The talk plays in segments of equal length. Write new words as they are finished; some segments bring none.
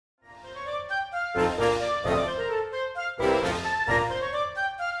Hi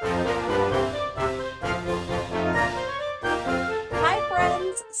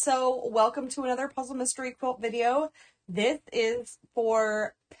friends! So welcome to another Puzzle Mystery Quilt video. This is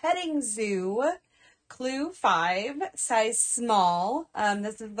for Petting Zoo, Clue 5, size small.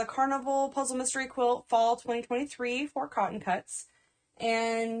 This is the Carnival Puzzle Mystery Quilt Fall 2023 for Cotton Cuts.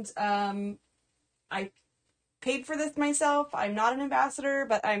 And I paid for this myself. I'm not an ambassador,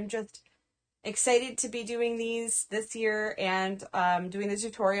 but I'm just excited to be doing these this year and doing the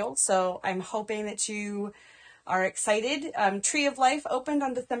tutorial. So I'm hoping that you are excited. Tree of Life opened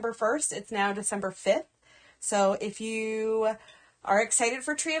on December 1st. It's now December 5th. So if you are excited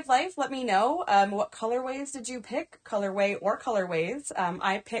for Tree of Life, let me know. What colorways did you pick? Colorway or colorways?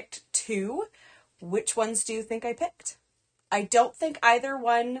 I picked 2. Which ones do you think I picked? I don't think either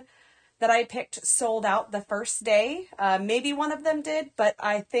one that I picked sold out the first day. Maybe one of them did, but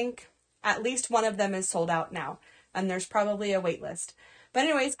I think at least one of them is sold out now. And there's probably a wait list. But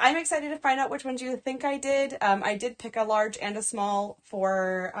anyways, I'm excited to find out which ones you think I did. I did pick a large and a small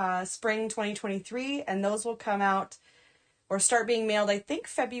for spring 2023, and those will come out or start being mailed, I think,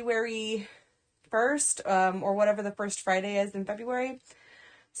 February 1st, or whatever the first Friday is in February.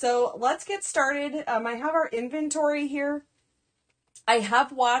 So let's get started. I have our inventory here. I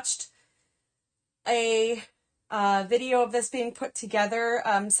have watched a video of this being put together.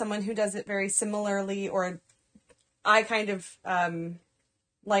 Someone who does it very similarly, or I kind of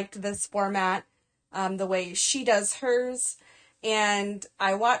liked this format, the way she does hers, and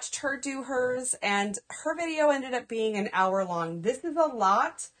I watched her do hers, and her video ended up being an hour long. This is a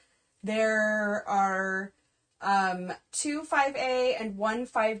lot. There are 2 5A and 1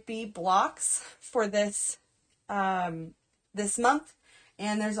 5B blocks for this this month,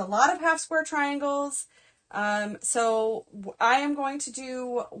 and there's a lot of half square triangles. So I am going to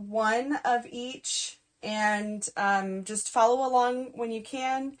do one of each, and just follow along when you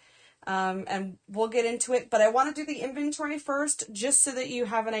can, and we'll get into it. But I want to do the inventory first, just so that you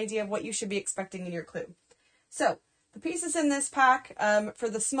have an idea of what you should be expecting in your clue. So the pieces in this pack, for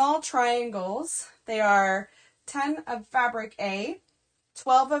the small triangles, they are 10 of fabric A,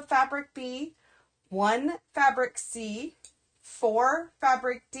 12 of fabric B, 1 fabric C, 4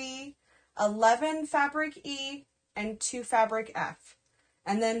 fabric D, 11 fabric E, and 2 fabric F.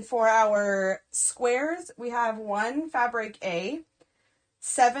 And then for our squares, we have 1 fabric A,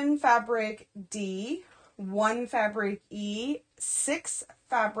 7 fabric D, 1 fabric E, 6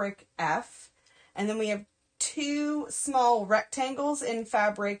 fabric F, and then we have 2 small rectangles in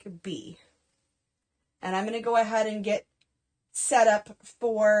fabric B. And I'm going to go ahead and get set up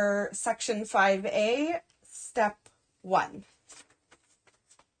for section 5A, step 1.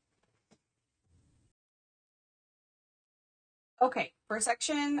 Okay, for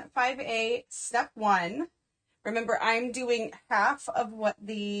section 5A, step 1, remember I'm doing half of what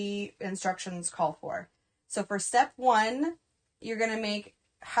the instructions call for. So for step 1, you're going to make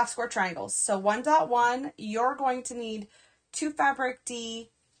half square triangles. So 1.1, you're going to need 2 fabric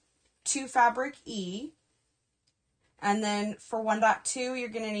D, 2 fabric E. And then for 1.2, you're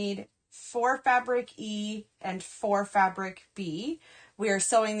going to need 4 fabric E and 4 fabric B. We are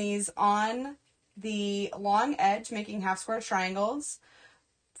sewing these on the long edge, making half square triangles.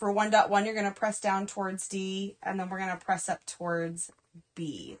 For 1.1, you're going to press down towards D, and then we're going to press up towards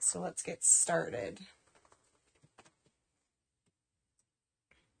B. So let's get started.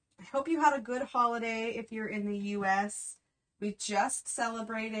 I hope you had a good holiday if you're in the US. We just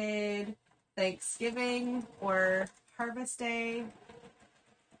celebrated Thanksgiving or Harvest Day.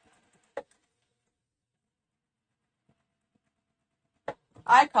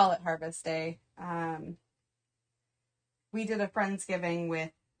 I call it Harvest Day. We did a Friendsgiving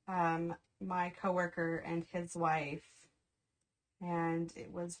with my coworker and his wife, and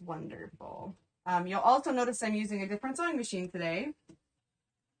it was wonderful. You'll also notice I'm using a different sewing machine today.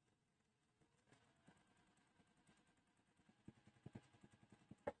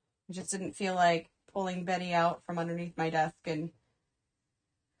 I just didn't feel like pulling Betty out from underneath my desk and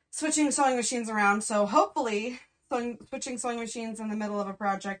switching sewing machines around, so hopefully switching sewing machines in the middle of a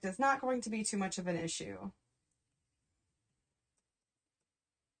project is not going to be too much of an issue.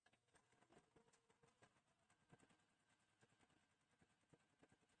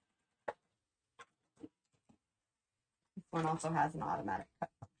 This one also has an automatic cut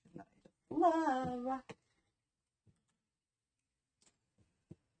function that I just love.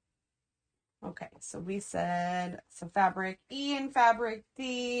 Okay, so we said, so fabric E and fabric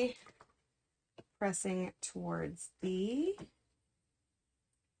D, pressing towards B.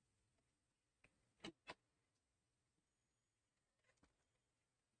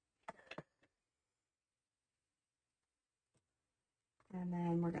 And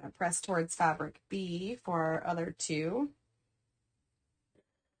then we're going to press towards fabric B for our other two.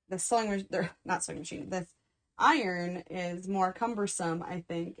 The not sewing machine, this iron is more cumbersome, I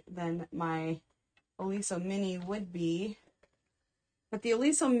think, than my Oliso Mini would be. But the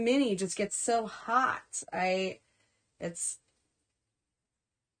Oliso Mini just gets so hot. It's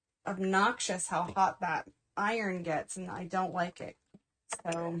obnoxious how hot that iron gets, and I don't like it.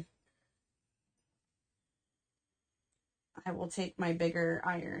 So I will take my bigger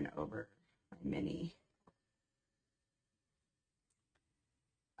iron over my Mini.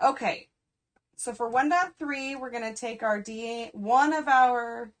 Okay, so for 1.3, we're going to take our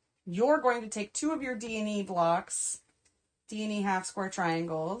you're going to take 2 of your D&E blocks, D&E half square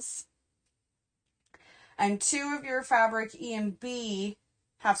triangles, and 2 of your fabric E and B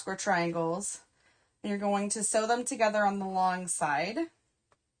half square triangles, and you're going to sew them together on the long side.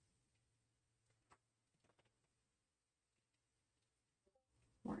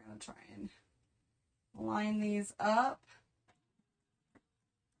 We're going to try and line these up.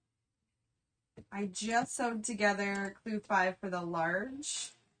 I just sewed together Clue 5 for the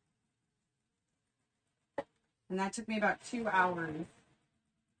large, and that took me about 2 hours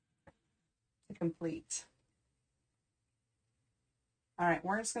to complete. All right,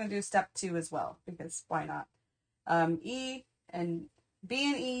 we're just going to do step 2 as well, because why not? E and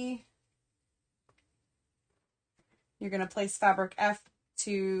B and E, you're going to place fabric F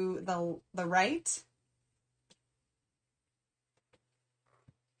to the right.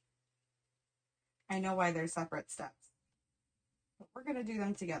 I know why they're separate steps, but we're going to do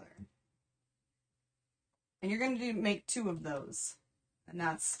them together. And you're going to make 2 of those, and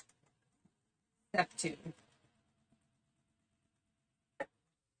that's step 2.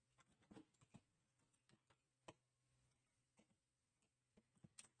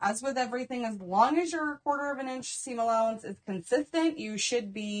 As with everything, as long as your 1/4 of an inch seam allowance is consistent, you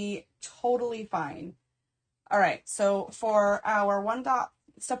should be totally fine. All right, so for our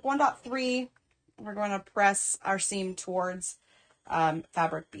step 1.3, we're going to press our seam towards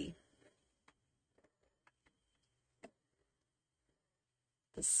fabric B.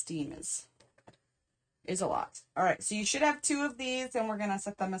 The steam is a lot. All right, so you should have 2 of these, and we're going to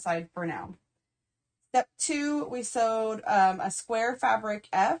set them aside for now. Step 2, we sewed a square fabric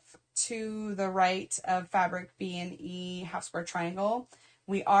F to the right of fabric B and E half square triangle.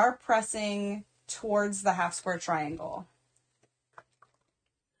 We are pressing towards the half square triangle.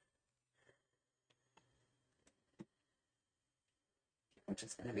 Which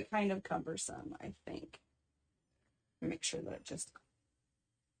is going to be kind of cumbersome, I think. Make sure that it just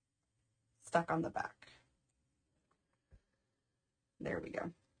stuck on the back. There we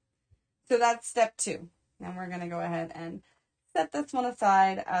go. So that's step 2. And we're going to go ahead and set this one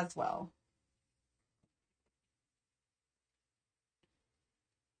aside as well.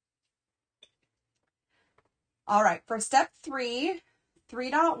 All right, for step 3,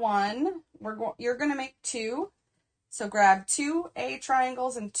 3.1, you're going to make 2. So grab 2 A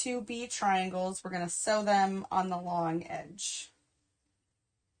triangles and 2 B triangles. We're going to sew them on the long edge.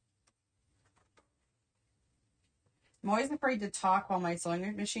 I'm always afraid to talk while my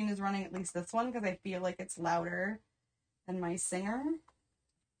sewing machine is running, at least this one, because I feel like it's louder than my Singer.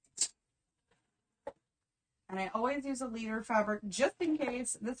 And I always use a leader fabric just in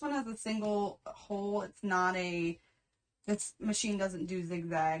case. This one has a single hole. It's not this machine doesn't do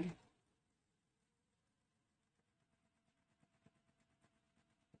zigzag.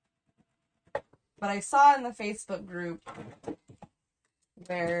 But I saw in the Facebook group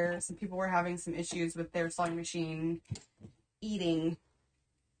where some people were having some issues with their sewing machine eating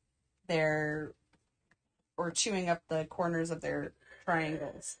or chewing up the corners of their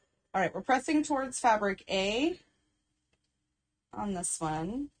triangles. All right, we're pressing towards fabric A on this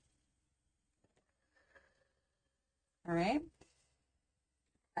one. All right.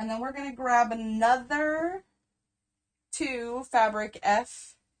 And then we're going to grab another 2 fabric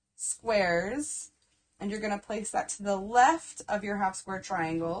F squares, and you're going to place that to the left of your half square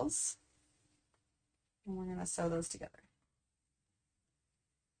triangles. And we're going to sew those together.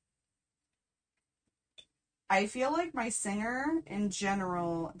 I feel like my Singer in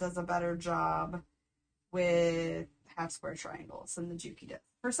general does a better job with half square triangles than the Juki does.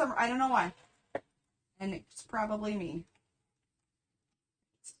 For some, I don't know why. And it's probably me.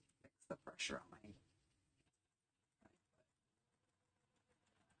 Let's fix the pressure on my.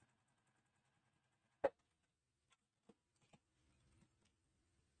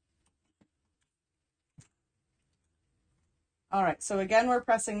 All right, so again, we're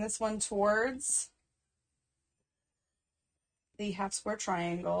pressing this one towards the half square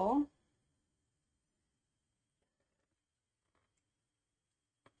triangle.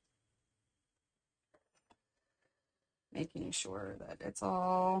 Making sure that it's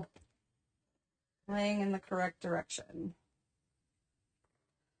all laying in the correct direction.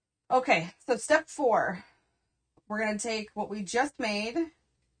 Okay, so step 4. We're going to take what we just made,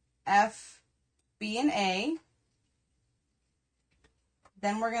 F, B, and A.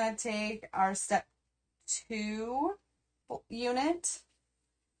 Then we're going to take our step 2 unit,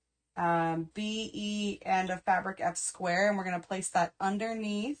 B, E, and a fabric F square, and we're going to place that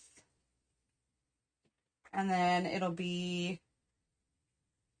underneath. And then it'll be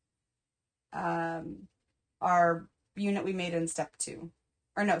our unit we made in step 2.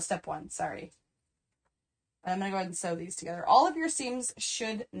 Or no, step 1, sorry. I'm going to go ahead and sew these together. All of your seams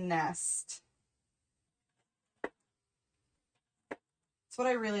should nest. That's what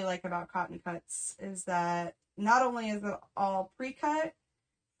I really like about cotton cuts, is that not only is it all pre-cut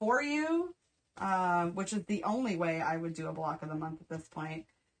for you, which is the only way I would do a block of the month at this point.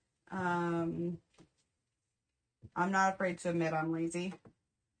 I'm not afraid to admit I'm lazy.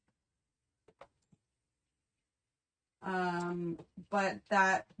 But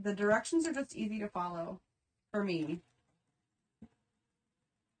that the directions are just easy to follow for me.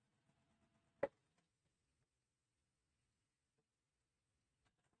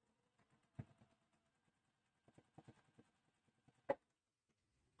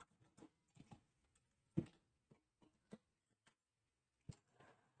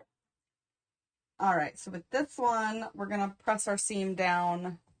 All right, so with this one, we're going to press our seam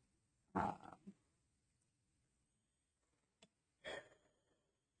down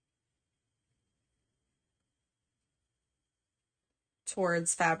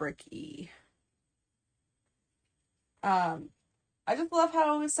towards fabric E. I just love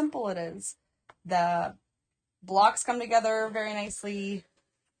how simple it is. The blocks come together very nicely.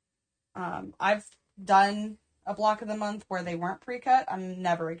 I've done a block of the month where they weren't pre-cut. I'm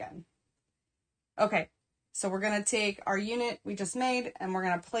never again. Okay, so we're going to take our unit we just made and we're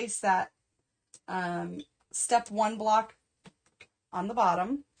going to place that step 1 block on the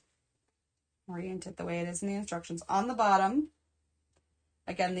bottom. Orient it the way it is in the instructions. On the bottom,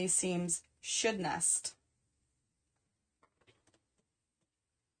 again, these seams should nest.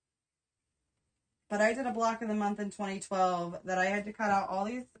 But I did a block of the month in 2012 that I had to cut out all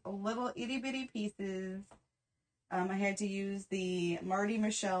these little itty bitty pieces. I had to use the Marty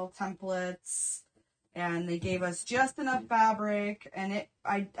Michelle templates, and they gave us just enough fabric, and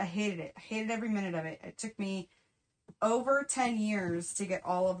I hated it. I hated every minute of it. It took me over 10 years to get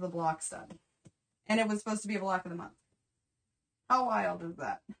all of the blocks done. And it was supposed to be a block of the month. How wild is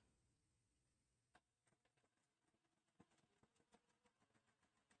that?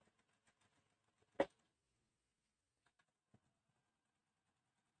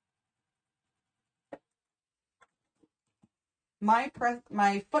 My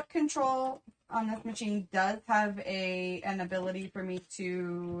foot control on this machine does have an ability for me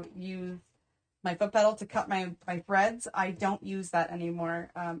to use my foot pedal to cut my threads. I don't use that anymore.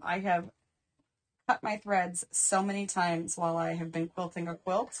 I have cut my threads so many times while I have been quilting a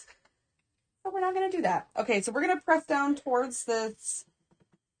quilt. So we're not going to do that. Okay, so we're going to press down towards this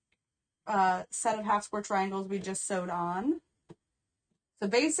set of half square triangles we just sewed on. So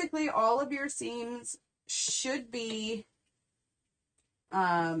basically all of your seams should be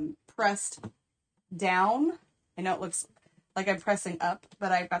pressed down. I know it looks like I'm pressing up,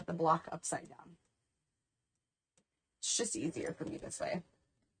 but I've got the block upside down. It's just easier for me this way.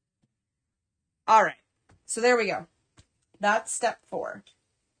 All right, so there we go. That's step 4.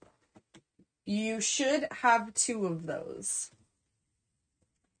 You should have 2 of those.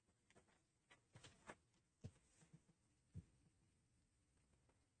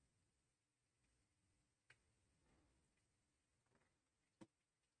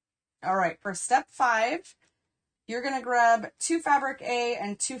 All right, for step 5, you're going to grab 2 fabric A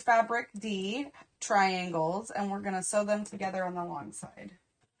and 2 fabric D triangles, and we're going to sew them together on the long side.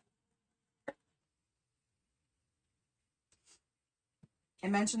 I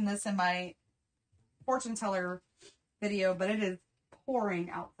mentioned this in my fortune teller video, but it is pouring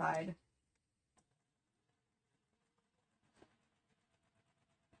outside.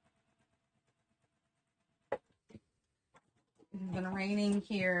 It's been raining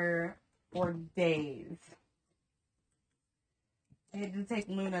here for days. I had to take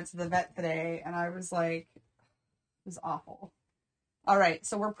Luna to the vet today, and I was like, it was awful. All right,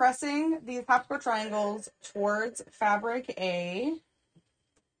 so we're pressing these half square triangles towards fabric A.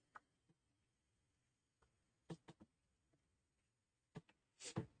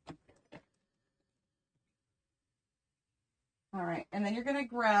 All right, and then you're going to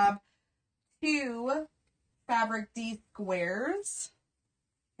grab 2 fabric D squares.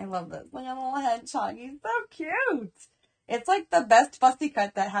 I love this. Look at the little hedgehog. He's so cute. It's like the best fussy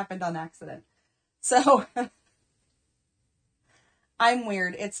cut that happened on accident. So I'm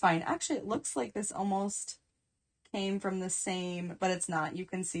weird. It's fine. Actually, it looks like this almost came from the same, but it's not. You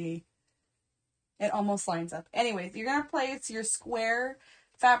can see it almost lines up. Anyways, you're going to place your square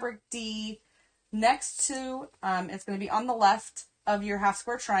fabric D next to, it's going to be on the left of your half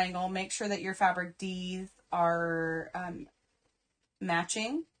square triangle. Make sure that your fabric Ds are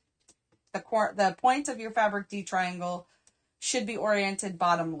matching. The point of your fabric D triangle should be oriented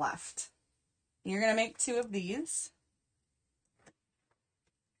bottom left. You're going to make 2 of these,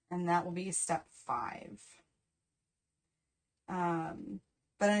 and that will be step 5.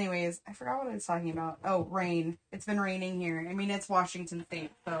 But anyways, I forgot what I was talking about. Oh, rain. It's been raining here. I mean, it's Washington State,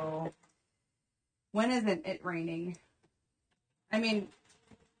 so when isn't it raining? I mean,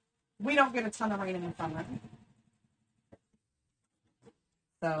 we don't get a ton of rain in the summer.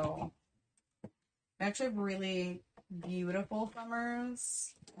 So, we actually have really beautiful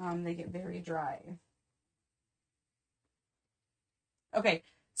summers. They get very dry. Okay,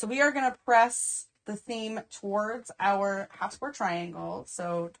 so we are going to press the seam towards our half square triangle,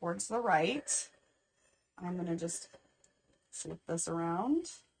 so towards the right. I'm going to just flip this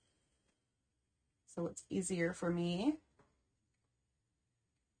around so it's easier for me.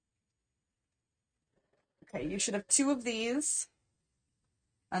 Okay, you should have 2 of these,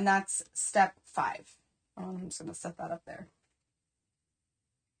 and that's step 5. I'm just going to set that up there.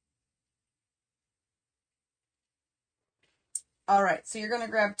 All right, so you're going to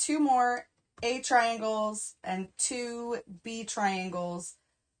grab 2 more A triangles and 2 B triangles,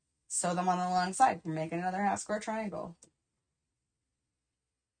 sew them on the long side. We're making another half square triangle.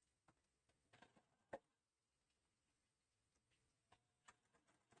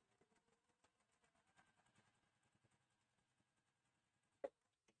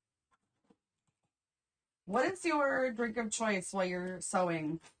 What is your drink of choice while you're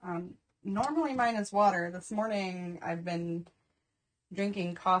sewing? Normally mine is water. This morning I've been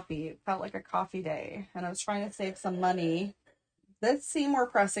drinking coffee. It felt like a coffee day, and I was trying to save some money. This seam we're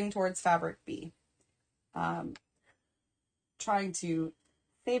pressing towards fabric B. Trying to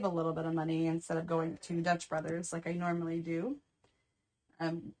save a little bit of money instead of going to Dutch Brothers like I normally do.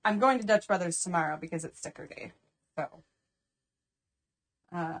 I'm going to Dutch Brothers tomorrow because it's sticker day. So,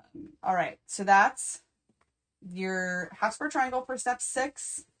 all right. So that's your half square triangle for step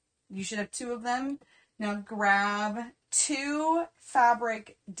 6. You should have 2 of them. Now grab 2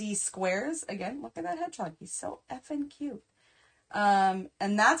 fabric D squares. Again, look at that hedgehog. He's so effing cute. And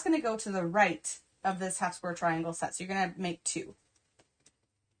that's going to go to the right of this half square triangle set. So you're going to make 2.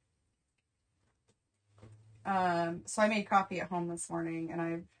 So I made coffee at home this morning, and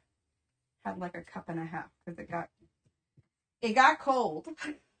I've had like a cup and a half because it got cold.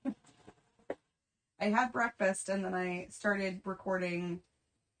 I had breakfast, and then I started recording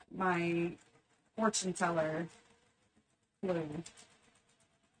my fortune teller clue.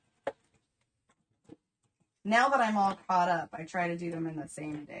 Now that I'm all caught up, I try to do them in the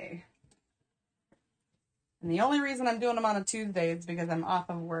same day. And the only reason I'm doing them on a Tuesday is because I'm off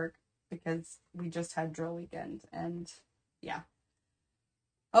of work, because we just had drill weekend, and yeah.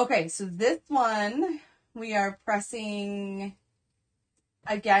 Okay, so this one, we are pressing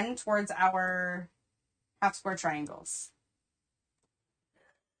again towards our half square triangles.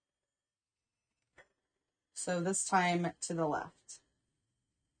 So this time to the left.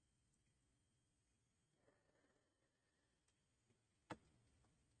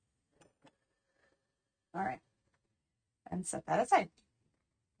 All right, and set that aside.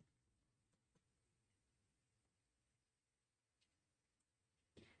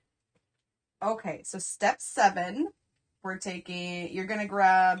 Okay, so step 7, you're going to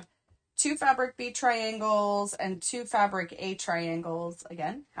grab 2 fabric B triangles and 2 fabric A triangles.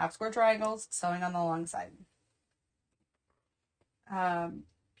 Again, half square triangles, sewing on the long side.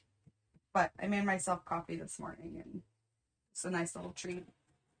 But I made myself coffee this morning, and it's a nice little treat.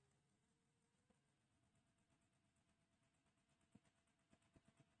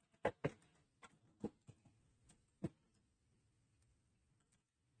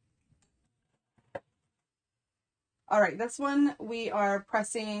 All right, this one we are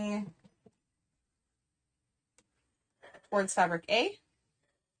pressing towards fabric A.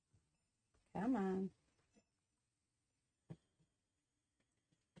 Come on.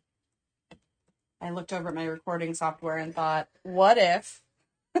 I looked over at my recording software and thought, what if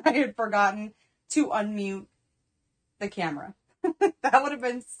I had forgotten to unmute the camera? That would have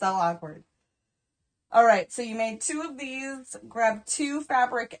been so awkward. All right, so you made 2 of these. Grab 2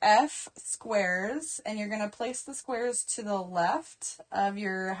 fabric F squares, and you're going to place the squares to the left of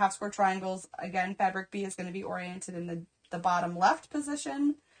your half square triangles. Again, fabric B is going to be oriented in the the bottom left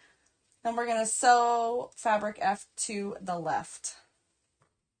position. Then we're going to sew fabric F to the left.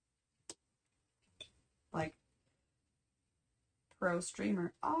 Like pro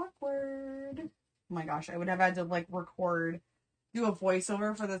streamer. Awkward. Oh my gosh, I would have had to like do a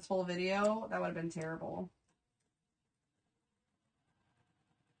voiceover for this whole video. That would have been terrible.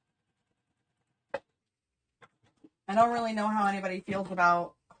 I don't really know how anybody feels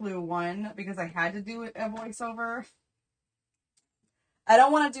about Clue 1 because I had to do a voiceover. I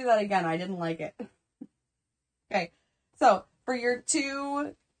don't want to do that again. I didn't like it. Okay, so for your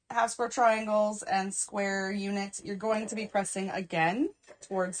 2 half square triangles and square units, you're going to be pressing again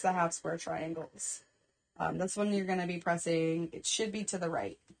towards the half square triangles. This one you're going to be pressing, it should be to the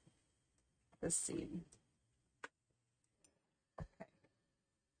right, this seam. Okay.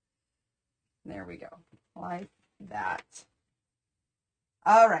 There we go, like that.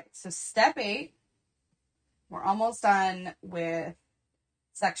 All right, so step 8, we're almost done with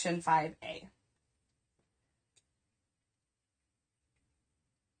section 5A.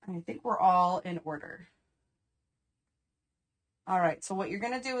 I think we're all in order. All right, so what you're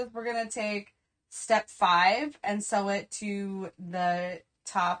going to do is we're going to take step 5 and sew it to the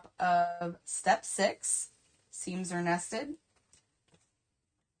top of step 6. Seams are nested.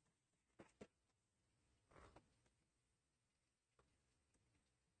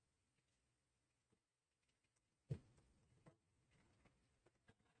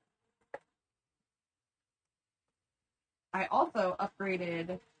 I also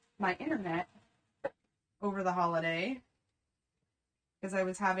upgraded my internet over the holiday because I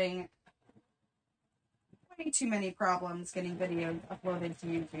was having way too many problems getting videos uploaded to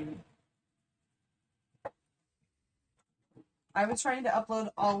YouTube. I was trying to upload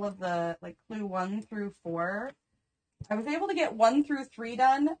all of the like Clue 1 through 4. I was able to get 1 through 3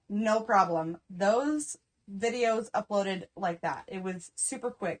 done, no problem. Those videos uploaded like that. It was super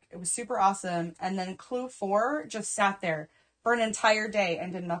quick. It was super awesome. And then Clue 4 just sat there for an entire day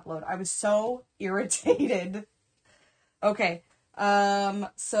and didn't upload. I was so irritated. Okay.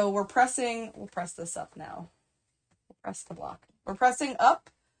 So we'll press this up now. We'll press the block. We're pressing up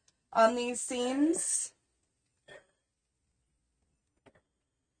on these seams.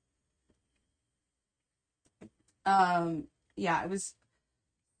 Yeah, I was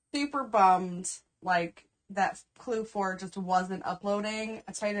super bummed, like, that Clue 4 just wasn't uploading.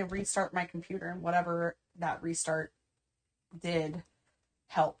 I tried to restart my computer, and whatever that restart did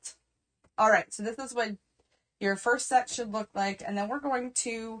helped. All right, so this is what your first set should look like, and then we're going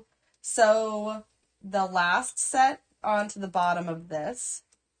to sew the last set onto the bottom of this.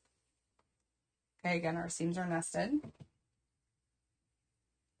 Okay, again, our seams are nested.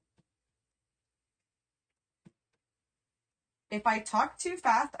 If I talk too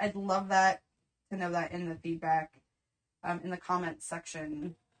fast, I'd love that to know that in the feedback, in the comments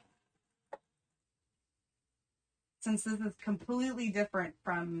section. Since this is completely different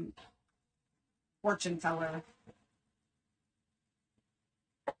from Fortune Teller.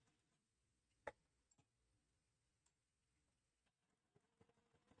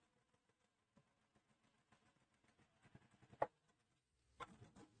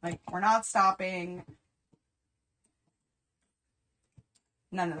 Like, we're not stopping.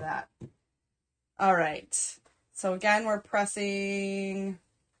 None of that. All right. So again, we're pressing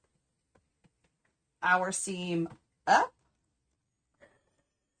our seam up.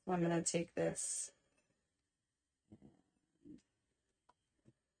 So I'm going to take this.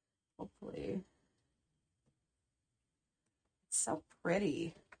 Hopefully. It's so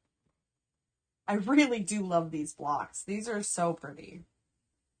pretty. I really do love these blocks. These are so pretty.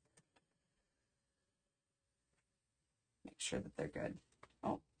 Make sure that they're good.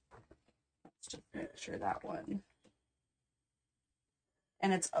 Oh, let's just make sure that one.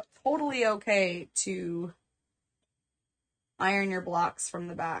 And it's totally okay to iron your blocks from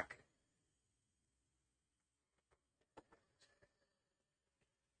the back.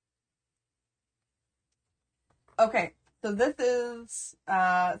 Okay, so this is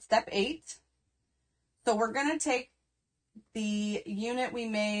step 8. So we're going to take the unit we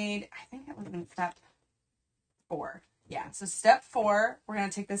made, I think it was in step 4. Yeah, so step 4, we're going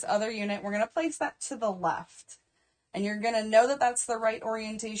to take this other unit, we're going to place that to the left. And you're going to know that that's the right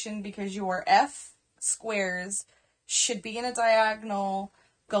orientation because your F squares should be in a diagonal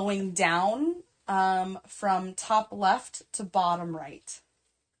going down from top left to bottom right.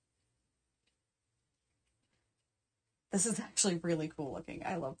 This is actually really cool looking.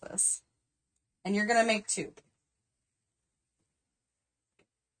 I love this. And you're going to make 2.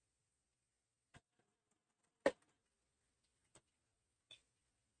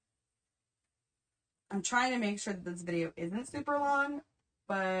 I'm trying to make sure that this video isn't super long,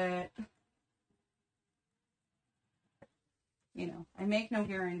 but you know, I make no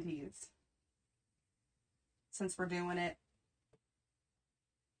guarantees since we're doing it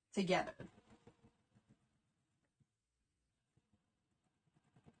together.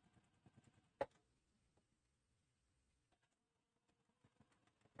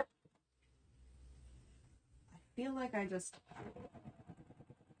 I feel like I just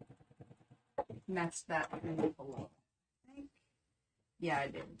messed that in below. I think. Yeah, I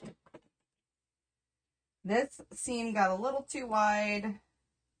did. This seam got a little too wide.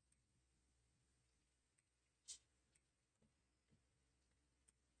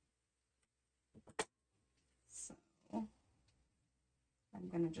 So I'm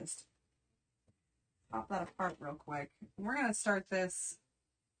going to just pop that apart real quick. We're going to start this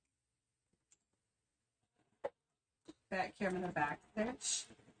back here in the back stitch.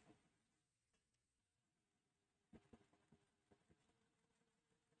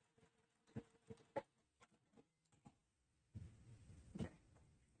 Okay.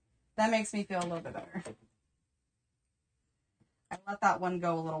 That makes me feel a little bit better. I let that one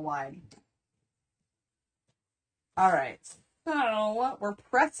go a little wide. All right, so we're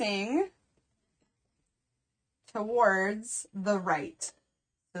pressing towards the right.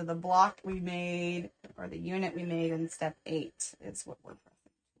 So the block we made, or the unit we made in step 8 is what we're pressing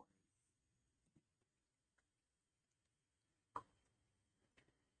towards.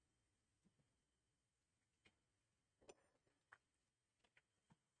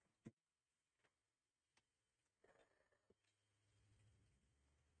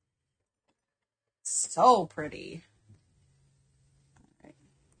 So pretty. All right.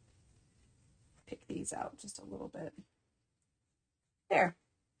 Pick these out just a little bit. There.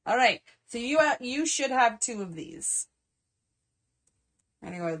 All right. So you should have 2 of these.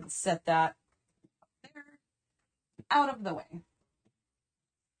 Anyway, let's set that there, out of the way.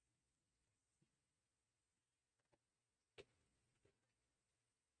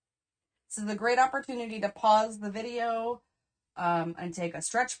 This is a great opportunity to pause the video and take a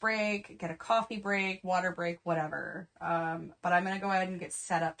stretch break, get a coffee break, water break, whatever. But I'm going to go ahead and get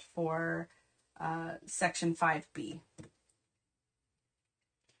set up for section 5B.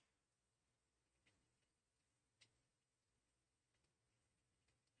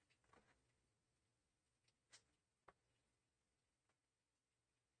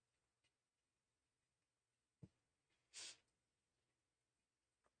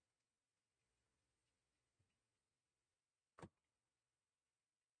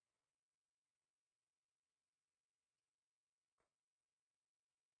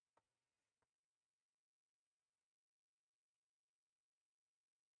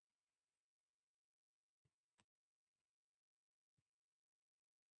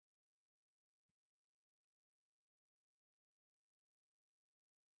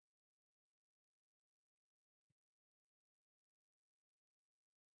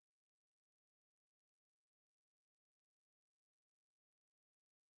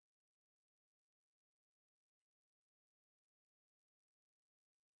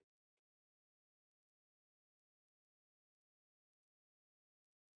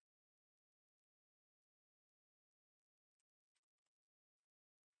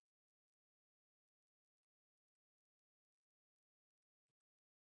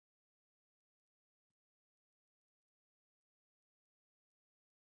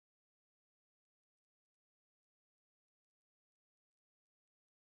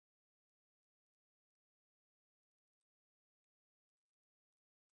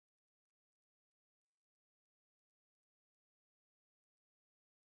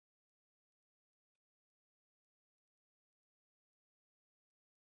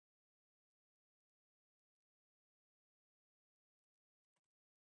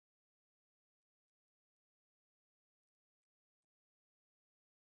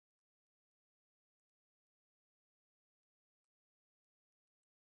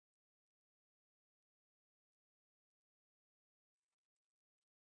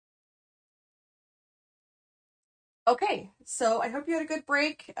 Okay, so I hope you had a good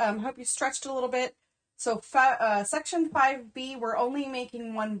break. Hope you stretched a little bit. So section 5B, we're only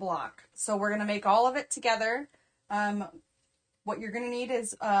making 1 block. So we're going to make all of it together. What you're going to need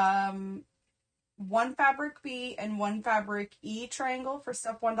is 1 fabric B and 1 fabric E triangle for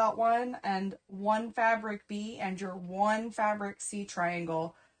step 1.1, and 1 fabric B and your 1 fabric C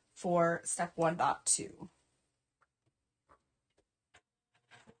triangle for step 1.2.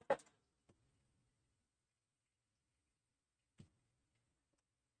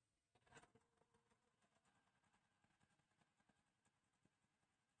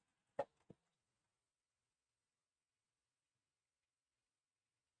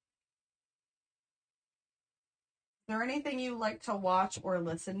 there anything you like to watch or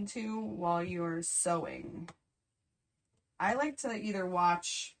listen to while you're sewing? I like to either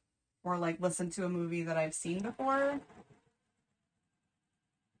watch or like listen to a movie that I've seen before.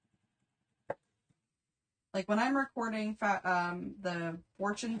 Like when I'm recording the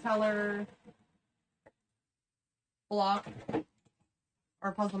fortune teller block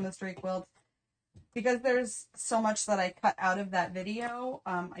or puzzle mystery quilt, because there's so much that I cut out of that video,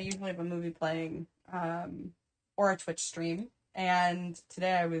 I usually have a movie playing or a Twitch stream. And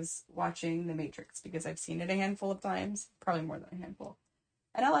today I was watching The Matrix because I've seen it a handful of times, probably more than a handful,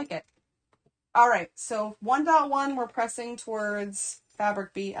 and I like it. All right, so 1.1, we're pressing towards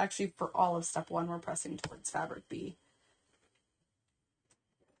fabric B. Actually, for all of step 1, we're pressing towards fabric B.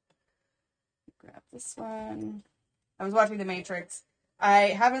 Grab this one. I was watching The Matrix. I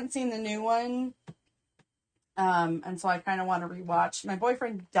haven't seen the new one, and so I kind of want to rewatch. My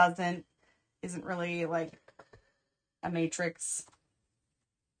boyfriend isn't really like a Matrix.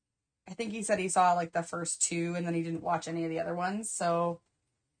 I think he said he saw like the first 2 and then he didn't watch any of the other ones, so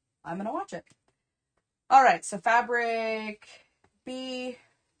I'm gonna watch it. All right, so fabric B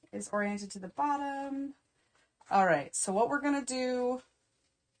is oriented to the bottom. All right, so what we're gonna do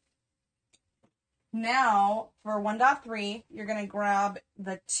now for 1.3, you're gonna grab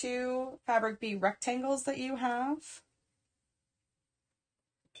the 2 fabric B rectangles that you have,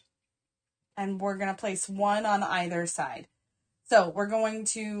 and we're gonna place 1 on either side. So we're going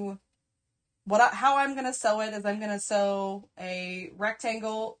to, how I'm going to sew it is I'm going to sew a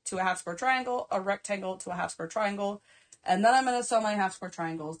rectangle to a half square triangle, a rectangle to a half square triangle, and then I'm going to sew my half square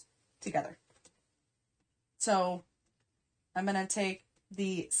triangles together. So I'm going to take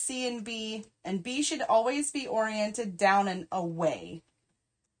the C and B should always be oriented down and away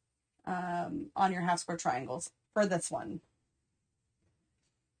on your half square triangles for this one.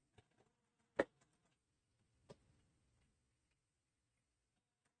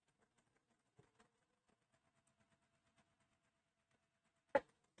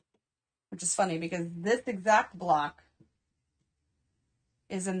 Which is funny because this exact block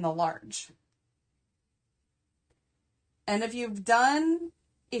is in the large. And if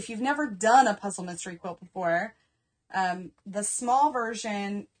you've never done a puzzle mystery quilt before, the small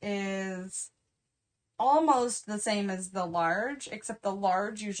version is almost the same as the large, except the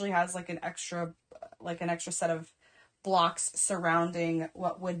large usually has like an extra set of blocks surrounding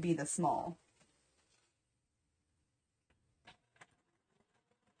what would be the small.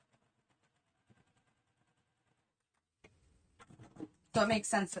 So it makes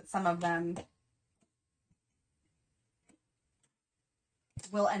sense that some of them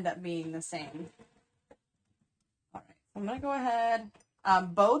will end up being the same. All right, I'm going to go ahead.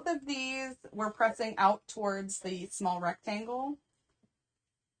 Both of these we're pressing out towards the small rectangle.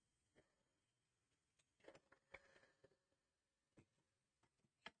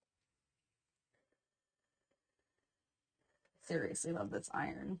 Seriously love this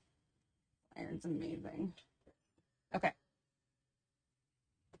iron. Iron's amazing. Okay.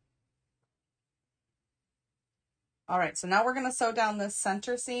 All right, so now we're going to sew down this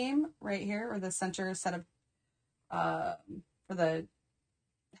center seam right here, or the center set of, for the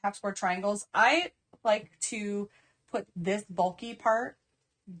half square triangles. I like to put this bulky part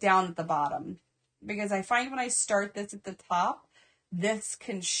down at the bottom because I find when I start this at the top, this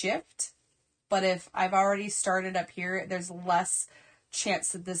can shift. But if I've already started up here, there's less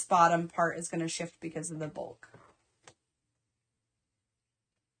chance that this bottom part is going to shift because of the bulk.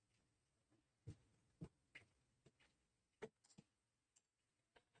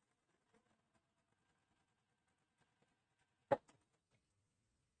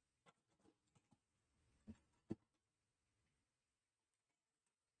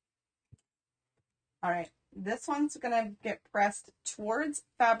 All right, this one's going to get pressed towards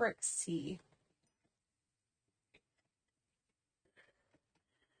fabric C.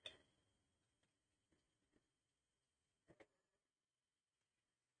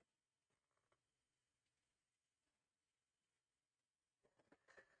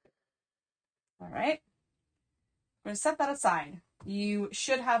 All right, I'm going to set that aside. You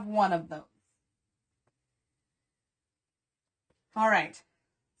should have one of those. All right,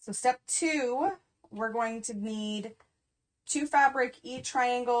 so step 2, we're going to need 2 fabric E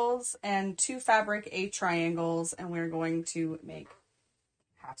triangles and 2 fabric A triangles, and we're going to make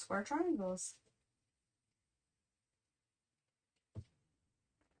half square triangles.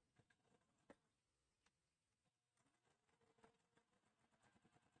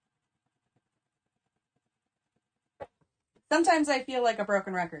 Sometimes I feel like a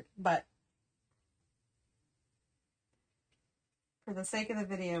broken record, but for the sake of the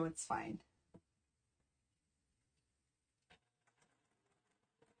video, it's fine.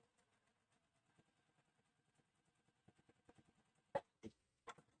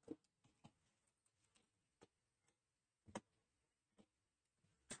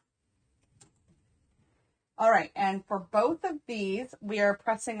 All right, and for both of these, we are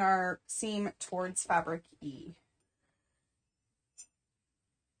pressing our seam towards fabric E.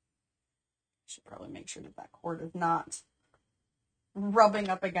 Should probably make sure that that cord is not rubbing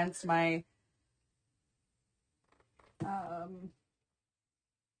up against my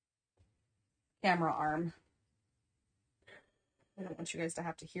camera arm. I don't want you guys to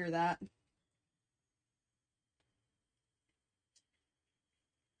have to hear that.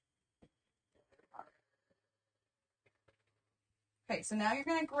 Okay, so now you're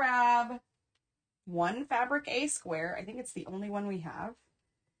going to grab one fabric A square. I think it's the only one we have.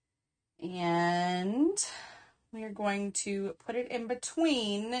 And we are going to put it in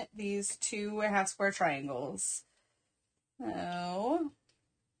between these two half square triangles. So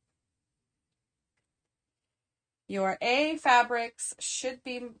your A fabrics should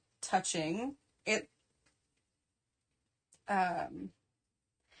be touching. It I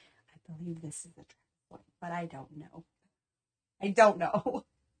believe this is the point, but I don't know. I don't know.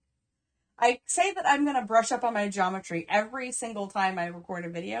 I say that I'm going to brush up on my geometry every single time I record a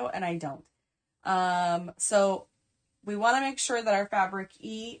video, and I don't. So we want to make sure that our fabric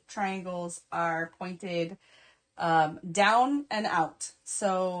E triangles are pointed down and out.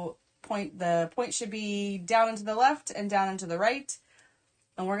 So the point should be down and to the left and down and to the right.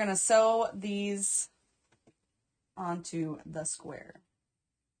 And we're going to sew these onto the square.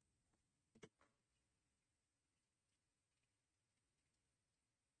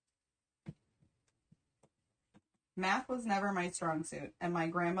 Math was never my strong suit, and my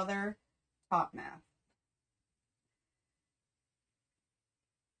grandmother taught math.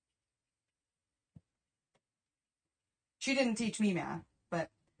 She didn't teach me math, but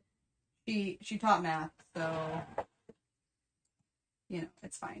she taught math, so you know,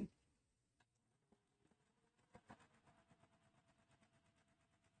 it's fine.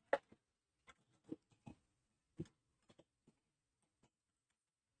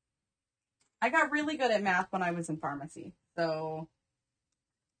 I got really good at math when I was in pharmacy, so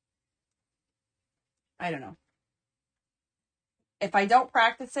I don't know. If I don't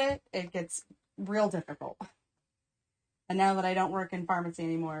practice it, it gets real difficult. And now that I don't work in pharmacy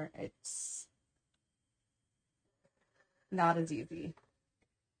anymore, it's not as easy.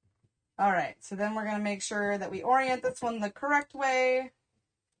 All right, so then we're going to make sure that we orient this one the correct way.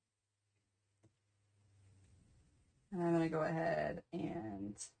 And I'm going to go ahead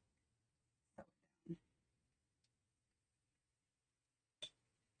and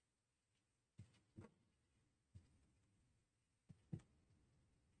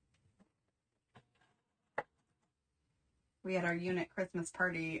we had our unit Christmas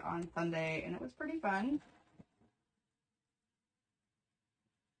party on Sunday, and it was pretty fun.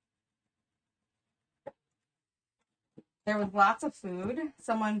 There was lots of food.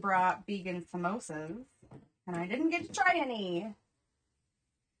 Someone brought vegan samosas, and I didn't get to try any.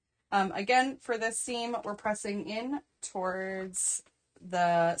 Again, for this seam, we're pressing in towards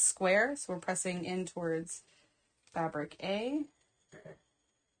the square. So we're pressing in towards fabric A.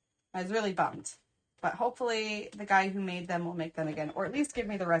 I was really bummed, but hopefully the guy who made them will make them again, or at least give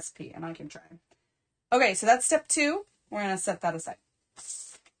me the recipe and I can try. Okay, so that's step 2. We're going to set that aside.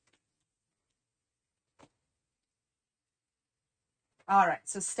 All right,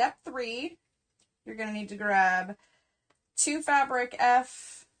 so step 3, you're going to need to grab 2 fabric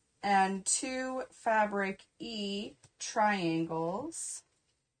F and 2 fabric E triangles.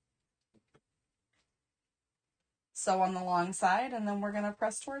 Sew on the long side, and then we're going to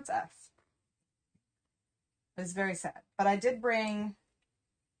press towards F. It was very sad, but I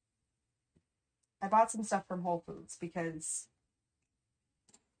bought some stuff from Whole Foods because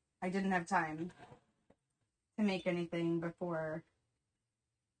I didn't have time to make anything before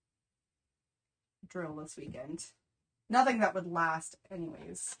drill this weekend. Nothing that would last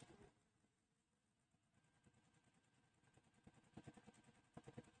anyways.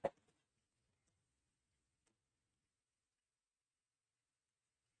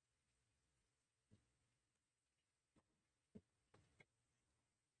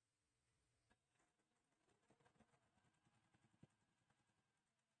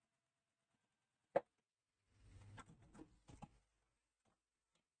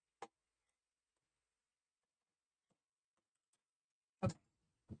 Okay.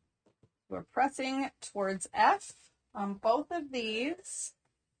 We're pressing towards F on both of these.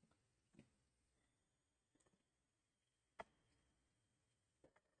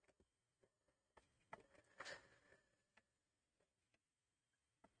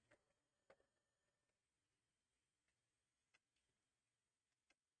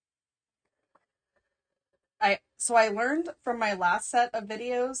 So I learned from my last set of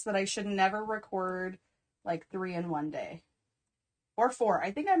videos that I should never record like 3 in one day. Or 4.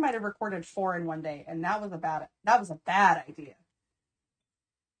 I think I might have recorded 4 in one day, and that was a bad idea.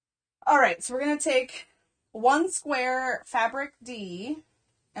 All right, so we're going to take 1 square fabric D,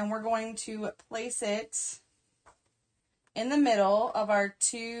 and we're going to place it in the middle of our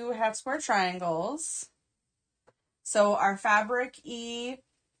 2 half square triangles. So our fabric E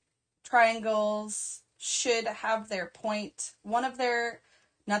triangles should have their point, one of their,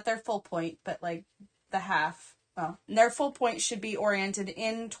 not their full point, but like the half. Well, their full point should be oriented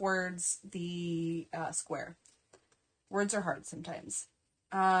in towards the square. Words are hard sometimes.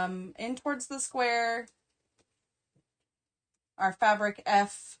 In towards the square, our fabric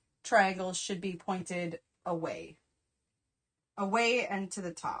F triangles should be pointed away. Away and to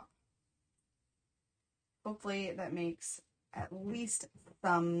the top. Hopefully that makes at least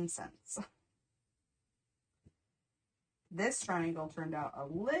some sense. This triangle turned out a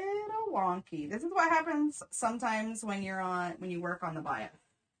little wonky. This is what happens sometimes when you work on the bias.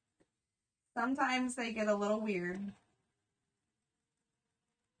 Sometimes they get a little weird.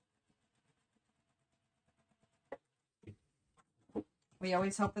 We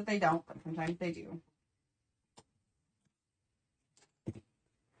always hope that they don't, but sometimes they do.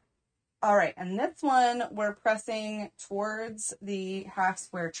 All right, and this one we're pressing towards the half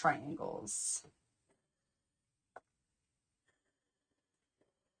square triangles.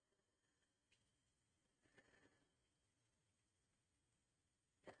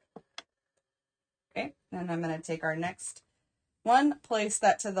 Okay, and I'm going to take our next one, place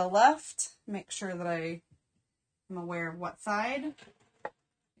that to the left, make sure that I'm aware of what side it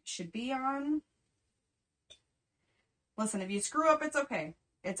should be on. Listen, if you screw up, it's okay.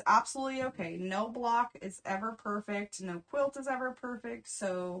 It's absolutely okay. No block is ever perfect. No quilt is ever perfect.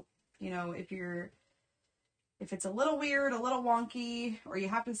 So, if it's a little weird, a little wonky, or you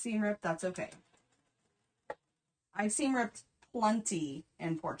have to seam rip, that's okay. I've seam ripped plenty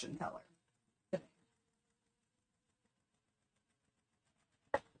in fortune teller.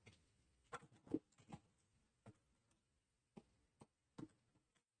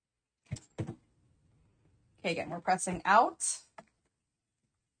 Okay, again, we're pressing out.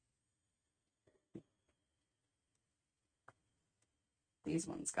 These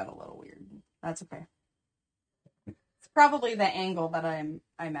ones got a little weird. That's okay. It's probably the angle that I'm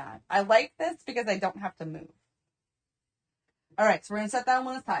at. I like this because I don't have to move. All right, so we're going to set that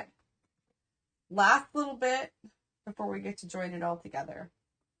one aside. Last little bit before we get to join it all together.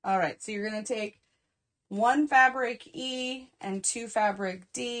 All right, so you're going to take 1 fabric E and 2 fabric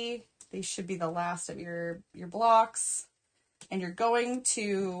D. These should be the last of your blocks. And you're going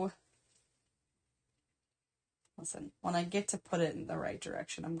to, listen, when I get to put it in the right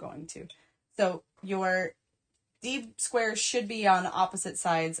direction, I'm going to. So your D square should be on opposite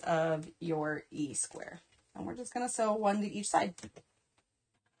sides of your E square. And we're just going to sew 1 to each side.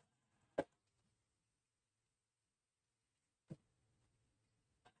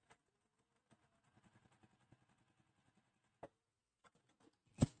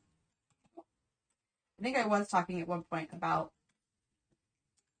 I think I was talking at one point about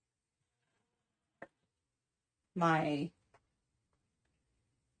my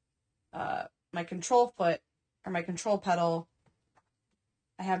my control foot or my control pedal.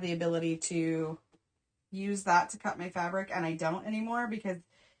 I have the ability to use that to cut my fabric, and I don't anymore because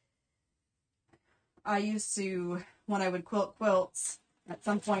I used to, when I would quilt quilts, at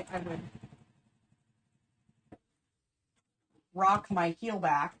some point I would rock my heel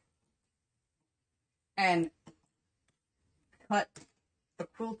back and cut the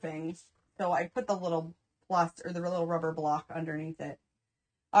quilting. So I put the little plus or the little rubber block underneath it.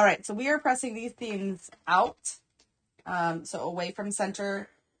 All right, so we are pressing these things out, so away from center.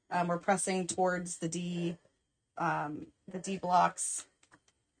 We're pressing towards the D blocks,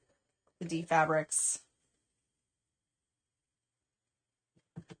 the D fabrics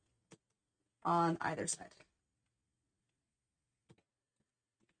on either side.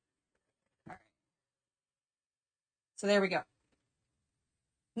 All right. So there we go.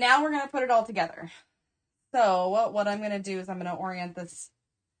 Now we're going to put it all together. So what I'm going to do is I'm going to orient this.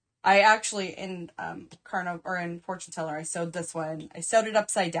 I actually, in Carnival or in Fortune Teller, I sewed this one. I sewed it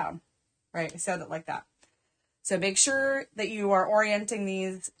upside down, right? I sewed it like that. So make sure that you are orienting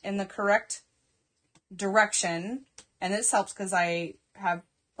these in the correct direction. And this helps because I have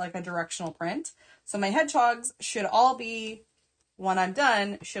like a directional print. So my hedgehogs should all be, when I'm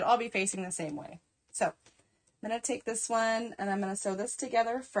done, should all be facing the same way. So I'm going to take this one and I'm going to sew this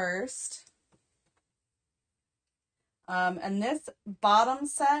together first. And this bottom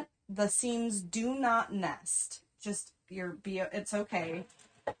set, the seams do not nest. It's okay.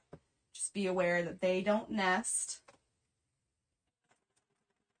 Just be aware that they don't nest.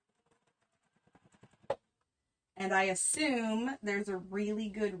 And I assume there's a really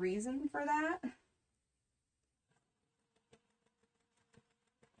good reason for that.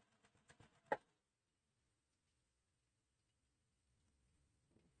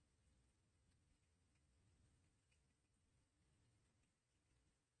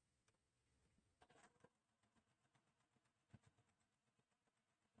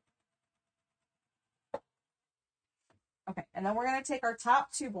 Okay, and then we're going to take our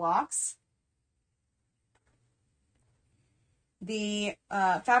top 2 blocks. The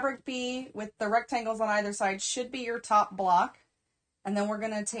fabric B with the rectangles on either side should be your top block. And then we're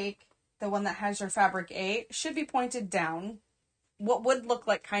going to take the one that has your fabric A. It should be pointed down. What would look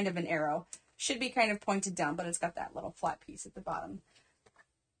like kind of an arrow. Should be kind of pointed down, but it's got that little flat piece at the bottom.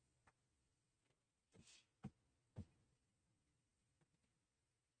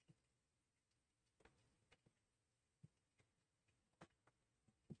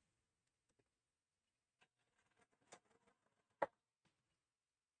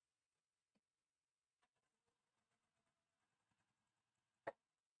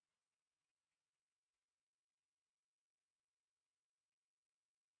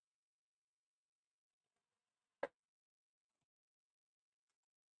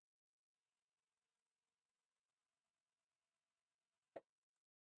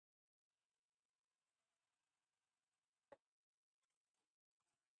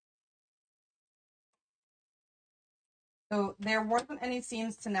 So there wasn't any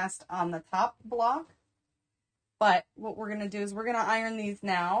seams to nest on the top block, but what we're going to do is we're going to iron these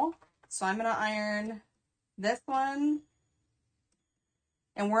now. So I'm going to iron this one,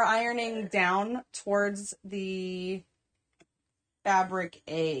 and we're ironing down towards the fabric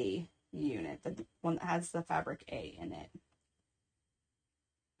A unit, the one that has the fabric A in it.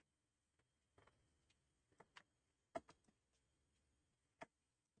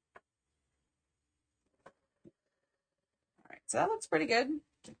 All right, so that looks pretty good.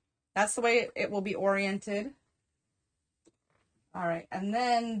 That's the way it will be oriented. All right, and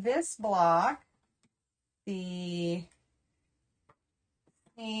then this block, the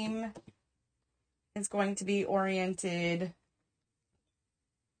seam is going to be oriented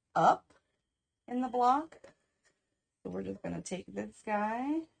up in the block. So we're just going to take this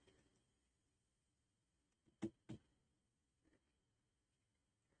guy.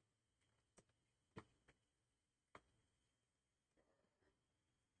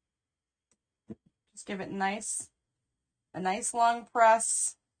 Just give it a nice long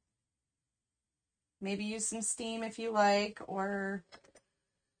press. Maybe use some steam if you like, or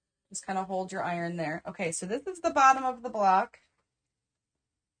just kind of hold your iron there. Okay, so this is the bottom of the block.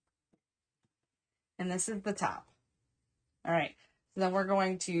 And this is the top. All right, so then we're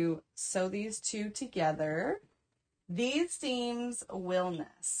going to sew these 2 together. These seams will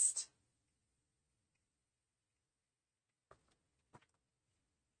nest.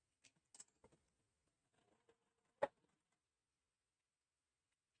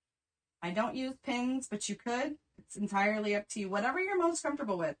 I don't use pins, but you could. It's entirely up to you. Whatever you're most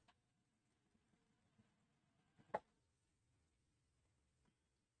comfortable with.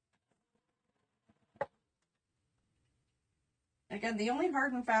 Again, the only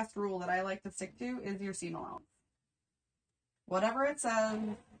hard and fast rule that I like to stick to is your seam allowance. Whatever it says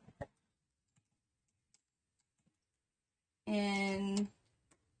in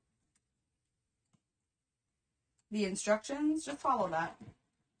the instructions, just follow that.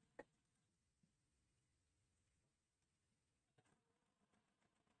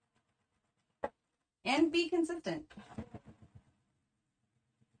 And be consistent.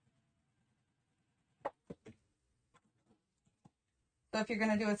 So if you're going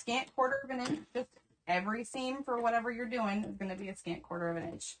to do a scant 1/4 of an inch, just every seam for whatever you're doing is going to be a scant 1/4 of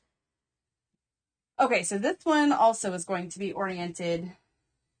an inch. Okay, so this one also is going to be oriented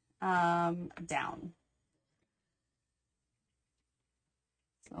down.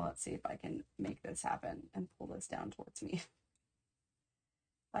 So let's see if I can make this happen and pull this down towards me. If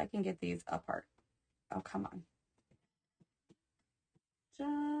I can get these apart. Oh, come on.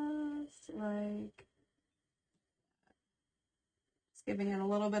 Just like, just giving it a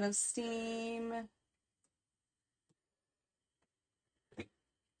little bit of steam.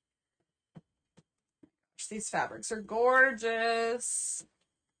 These fabrics are gorgeous.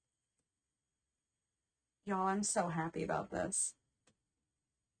 Y'all, I'm so happy about this.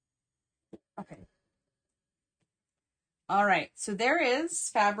 Okay. All right, so there is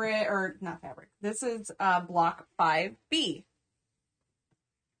fabric, or not fabric. This is block 5B. It's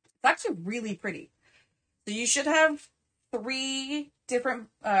actually really pretty. So you should have three different,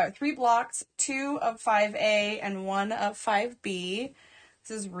 3 blocks, 2 of 5A and 1 of 5B.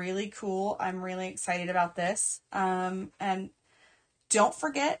 This is really cool. I'm really excited about this. And don't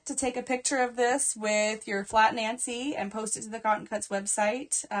forget to take a picture of this with your Flat Nancy and post it to the Cotton Cuts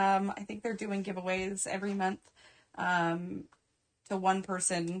website. I think they're doing giveaways every month to one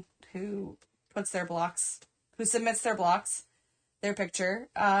person who puts their blocks, who submits their blocks, their picture.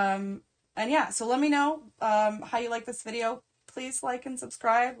 And yeah, so let me know how you like this video. Please like and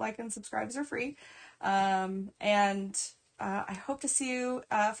subscribe. Like and subscribes are free. I hope to see you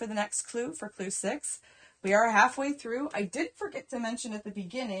for the next clue, for clue 6. We are halfway through. I did forget to mention at the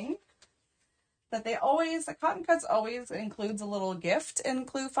beginning that the Cotton Cuts always includes a little gift in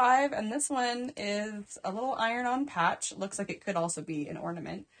clue 5, and this one is a little iron-on patch. It looks like it could also be an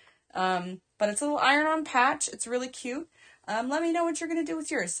ornament. But it's a little iron-on patch. It's really cute. Let me know what you're going to do with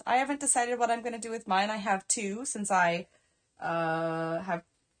yours. I haven't decided what I'm going to do with mine. I have 2, since I have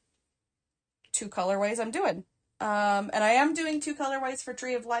 2 colorways I'm doing. And I am doing 2 colorways for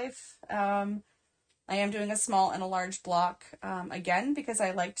Tree of Life. I am doing a small and a large block, again, because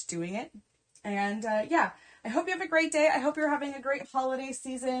I liked doing it. And, yeah, I hope you have a great day. I hope you're having a great holiday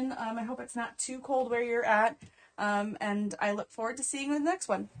season. I hope it's not too cold where you're at. And I look forward to seeing you in the next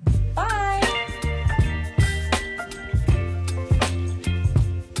one. Bye!